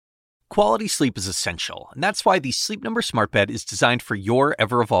Quality sleep is essential, and that's why the Sleep Number Smart Bed is designed for your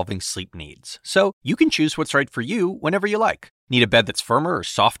ever-evolving sleep needs. So you can choose what's right for you whenever you like. Need a bed that's firmer or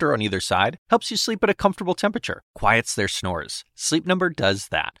softer on either side? Helps you sleep at a comfortable temperature, quiets their snores. Sleep Number does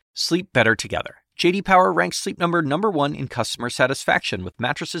that. Sleep better together. J.D. Power ranks Sleep Number #1 in customer satisfaction with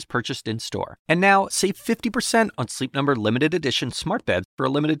mattresses purchased in-store. And now, save 50% on Sleep Number limited edition smart beds for a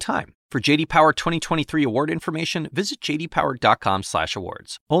limited time. For J.D. Power 2023 award information, visit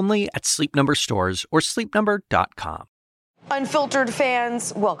jdpower.com/awards. Only at Sleep Number stores or sleepnumber.com. Unfiltered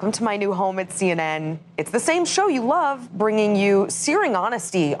fans, welcome to my new home at CNN. It's the same show you love, bringing you searing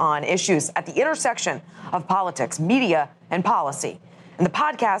honesty on issues at the intersection of politics, media, and policy. And the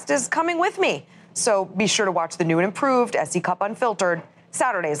podcast is coming with me. So be sure to watch the new and improved SE Cup Unfiltered,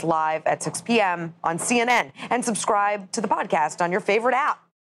 Saturdays live at 6 p.m. on CNN, and subscribe to the podcast on your favorite app.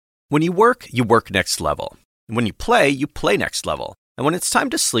 When you work next level. And when you play next level. And when it's time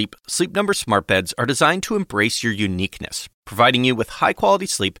to sleep, Sleep Number smart beds are designed to embrace your uniqueness, providing you with high-quality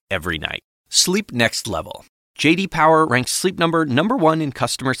sleep every night. Sleep next level. J.D. Power ranks Sleep Number #1 in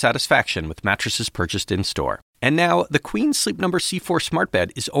customer satisfaction with mattresses purchased in-store. And now, the Queen Sleep Number C4 smart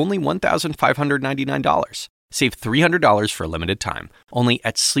bed is only $1,599. Save $300 for a limited time, only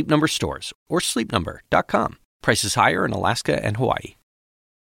at Sleep Number stores or sleepnumber.com. Prices higher in Alaska and Hawaii.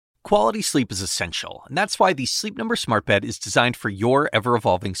 Quality sleep is essential, and that's why the Sleep Number Smart Bed is designed for your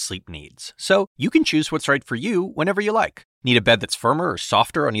ever-evolving sleep needs. So you can choose what's right for you whenever you like. Need a bed that's firmer or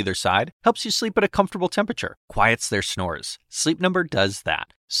softer on either side? Helps you sleep at a comfortable temperature, quiets their snores. Sleep Number does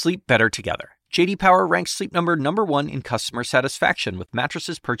that. Sleep better together. J.D. Power ranks Sleep Number #1 in customer satisfaction with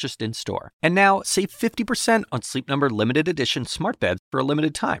mattresses purchased in-store. And now, save 50% on Sleep Number limited edition smart beds for a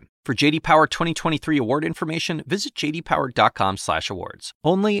limited time. For J.D. Power 2023 award information, visit jdpower.com/awards.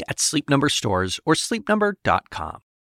 Only at Sleep Number stores or sleepnumber.com.